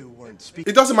thought you two weren't speaking.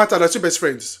 it doesn't matter. They're two best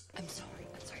friends. I'm sorry,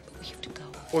 but we have to go.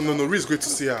 Oh, no. Ree's going to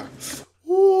see her.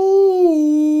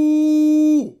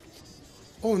 Ooh.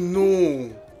 Oh,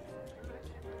 no.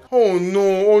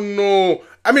 Oh, no.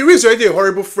 I mean, Ree's already a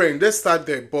horrible friend. Let's start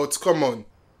there. But come on.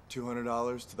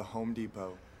 $200 to the Home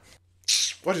Depot.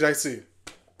 What did I say?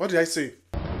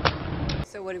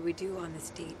 So what did we do on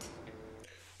this date?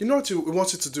 You know what he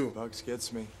wants you to do? Bugs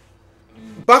gets me.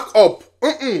 Back up.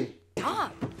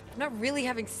 Stop! I'm not really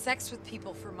having sex with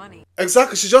people for money.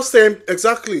 Exactly. She's just saying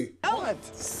exactly. What?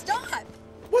 Stop!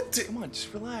 What the? Come on,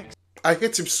 just relax. I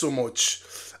hate him so much.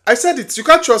 I said it. You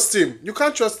can't trust him.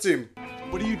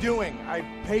 What are you doing? I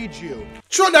paid you.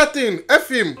 Throw that thing. F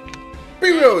him.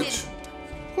 Period.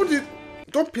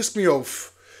 Don't piss me off.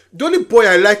 The only boy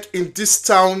I like in this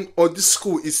town or this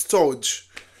school is Todd.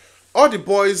 All the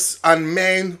boys and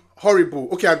men, horrible.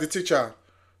 Okay, and the teacher.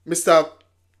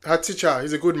 Her teacher,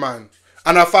 he's a good man.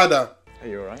 And her father. Are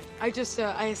you alright? I just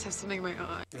have something in my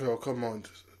eye. Oh, come on.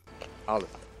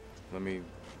 Let me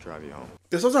drive you home.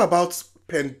 There's something about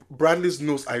Penn Bradley's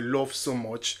nose I love so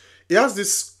much. He has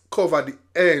this curve at the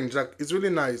end, like it's really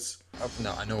nice.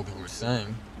 No, I know what people were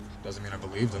saying. Doesn't mean I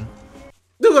believe them.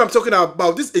 This is what I'm talking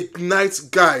about. This Ignite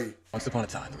guy. Once upon a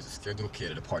time, there was a scared little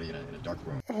kid at a party in a dark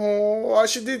room. Oh,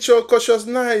 she did show because she was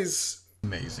nice.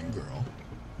 Amazing girl.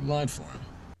 You lied for him.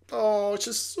 Oh,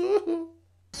 she's so...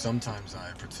 Sometimes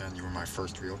I pretend you were my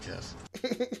first real kiss.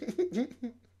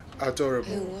 Adorable.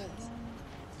 Who was?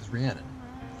 It's Rhiannon.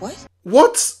 What?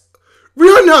 What?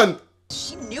 Rhiannon!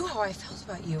 She knew how I felt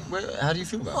about you. How do you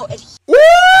feel about me? Woo!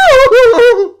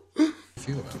 How do you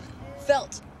feel about me?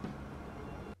 Felt.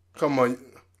 Come on.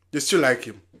 You still like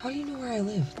him? How do you know where I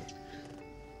live?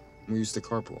 We used to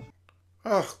carpool.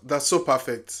 Oh, that's so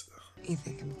perfect. You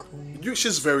think I'm cool?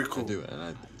 She's very cool. I do, and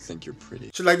I think you're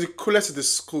pretty. She's like the coolest in the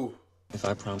school. If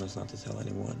I promise not to tell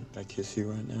anyone, I kiss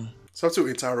you right now. Something to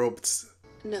interrupt.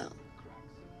 No.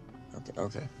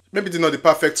 Okay. Maybe it's not the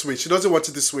perfect way. She doesn't want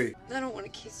it this way. I don't want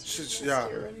to kiss you. Yeah.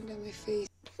 You're running down my face.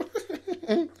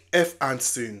 F.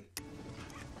 Anson.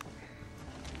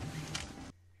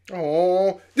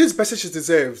 Oh, this is the best she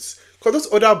deserves. Because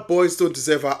those other boys don't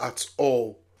deserve her at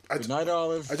all. Good night,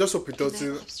 Olive. I just hope it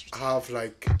doesn't have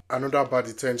like another bad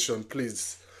intention,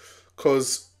 please.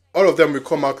 Because all of them will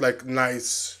come out like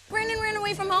nice. Brandon ran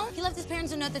away from home. He left his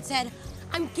parents a note that said,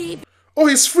 I'm gay. Oh,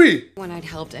 he's free. When I'd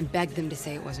helped and begged them to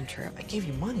say it wasn't true. I gave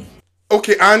you money.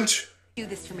 Okay, and? Do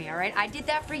this for me, all right? I did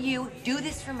that for you. Do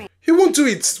this for me. He won't do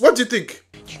it. What do you think?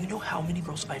 Do you know how many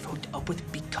girls I've hooked up with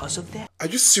because of that? Are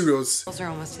you serious? Girls are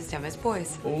almost as dumb as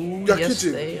boys. Oh, You're yes,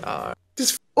 kidding. they are.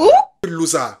 This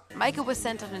loser. Micah was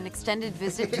sent on an extended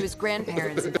visit to his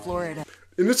grandparents in Florida.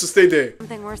 He needs to stay there.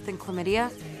 Something worse than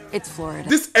chlamydia? It's Florida.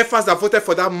 These effers that voted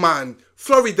for that man.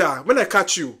 Florida, when I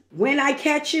catch you. When I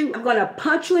catch you, I'm gonna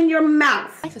punch you in your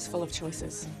mouth. Life is full of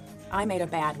choices. I made a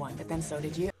bad one, but then so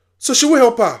did you. So she will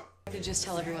help her. I could just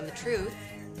tell everyone the truth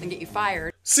and get you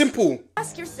fired. Simple.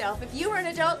 Ask yourself, if you were an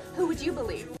adult, who would you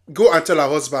believe? Go and tell her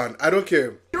husband. I don't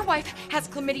care. Your wife has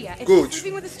chlamydia and Good. she's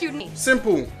sleeping with a student.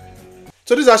 Simple.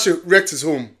 So this is how she wrecked his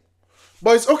home.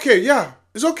 But it's okay, yeah.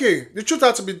 It's okay. The truth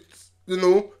had to be,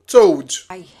 told.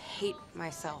 I hate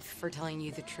myself for telling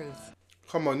you the truth.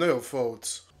 Come on, not your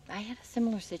fault. I had a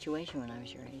similar situation when I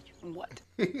was your age. What?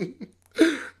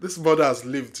 This mother has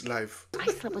lived life. I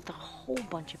slept with a whole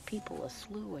bunch of people, a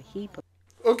slew, a heap of...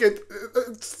 Okay,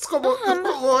 come on, come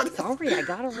on. Sorry, I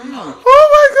got around. Oh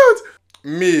my God.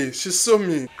 Me, she's so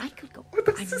mean. I could go... What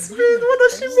does this mean? What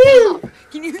does she mean?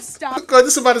 Can you stop? God,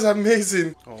 this woman is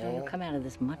amazing. So you'll come out of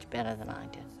this much better than I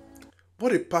did.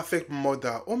 What a perfect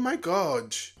mother. Oh my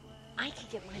God. I could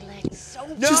get my legs so...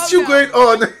 She's still going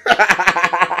on.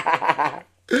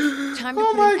 Time to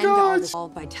put an end to all this all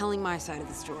by telling my side of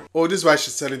the story. Oh, this is why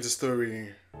she's telling the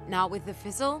story. Not with a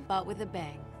fizzle, but with a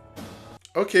bang.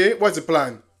 Okay, what's the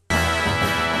plan?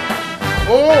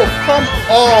 Oh, come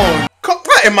on. Come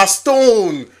on, Emma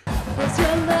Stone.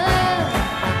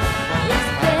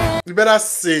 You better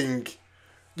sing.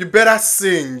 You better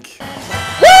sing.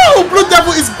 Woo! Blue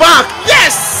Devil is back.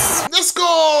 Yes! Let's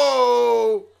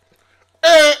go.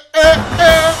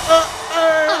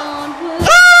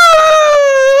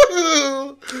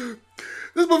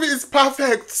 This movie is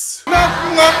perfect. Knock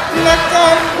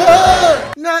on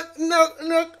wood. Knock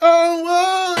on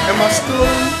wood. Emma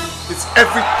Stone is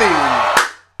everything.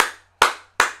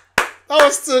 That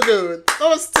was too good. That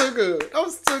was too good. That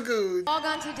was too good. Log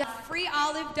on to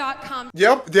freeolive.com.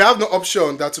 Yep, they have no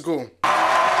option that to go.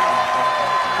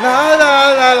 La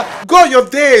la la la. Go on your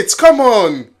dates. Come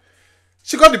on.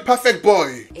 She got the perfect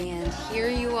boy. And here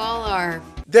you all are.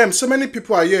 Damn, so many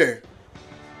people are here.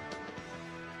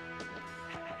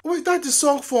 Wait, that's the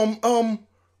song from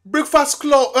Breakfast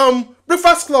Club.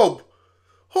 Breakfast Club.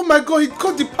 Oh my God, he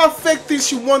got the perfect thing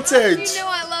she wanted. You know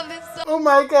I love this song. Oh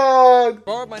my God.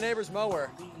 Borrowed my neighbor's mower.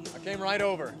 I came right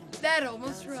over. That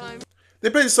almost rhymed. They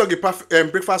played the song in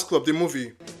Breakfast Club, the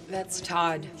movie. That's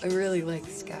Todd. I really like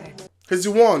this guy. He's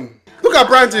the one. Look at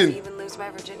Brandon. Even lose my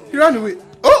virginity. He ran away.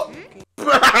 Oh!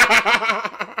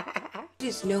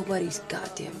 It's nobody's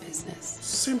goddamn business.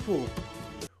 Simple.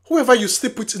 Whoever you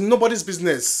sleep with is nobody's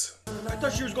business. I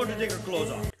thought she was going to take her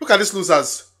clothes off. Look at these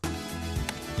losers.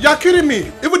 You're kidding me.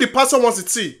 Even the pastor wants to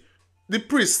see. The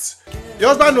priest. Your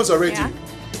husband knows already. Yeah.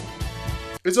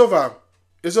 It's over.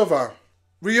 It's over.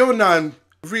 Rihanna and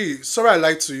Ree, sorry I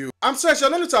lied to you. I'm sorry, she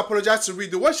don't need to apologize to Ree.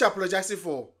 The what she apologizing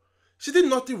for? She did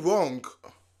nothing wrong.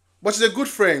 But she's a good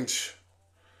friend.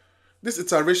 This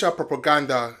is a racial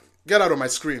propaganda. Get out of my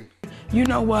screen. You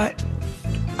know what?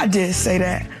 I did say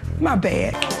that. My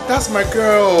bad. That's my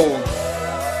girl.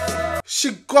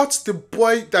 She got the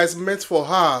boy that is meant for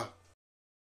her.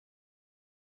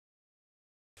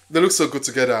 They look so good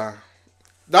together.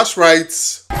 That's right.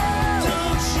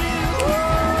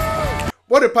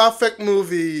 What a perfect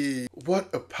movie. What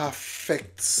a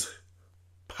perfect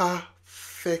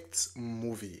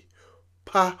movie.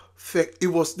 Perfect.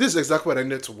 This is exactly what I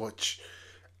needed to watch.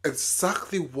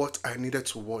 Exactly what I needed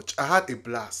to watch. I had a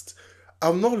blast.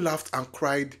 I've not laughed and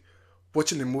cried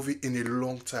watching a movie in a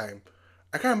long time.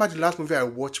 I can't remember the last movie I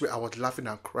watched where I was laughing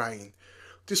and crying.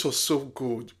 This was so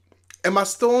good. Emma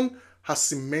Stone has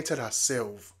cemented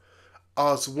herself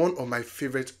as one of my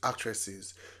favorite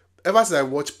actresses. Ever since I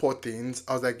watched Poor Things,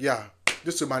 I was like, yeah,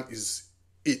 this woman is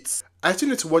it. I still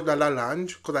need to watch La La Land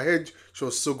because I heard she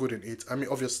was so good in it. I mean,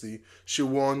 obviously, she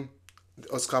won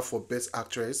the Oscar for Best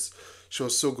Actress. She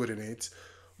was so good in it.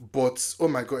 But, oh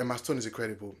my god, Emma Stone is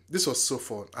incredible. This was so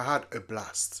fun. I had a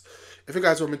blast. If you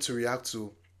guys want me to react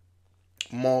to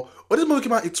more... Oh, this movie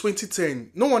came out in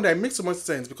 2010. No wonder it makes so much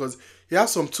sense because it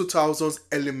has some 2000s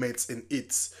elements in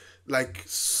it. Like,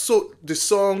 so the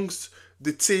songs,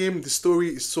 the theme, the story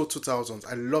is so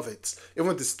 2000s. I love it.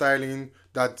 Even the styling,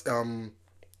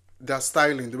 their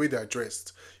styling, the way they're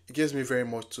dressed, it gives me very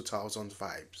much 2000s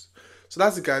vibes. So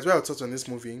that's it, guys. What are your thoughts on this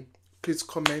movie? Please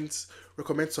comment,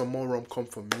 recommend some more rom-com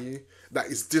for me that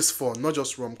is this fun, not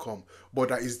just rom-com, but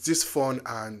that is this fun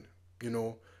and, you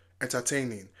know,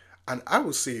 entertaining. And I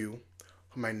will see you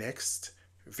for my next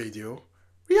video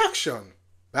reaction.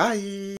 Bye.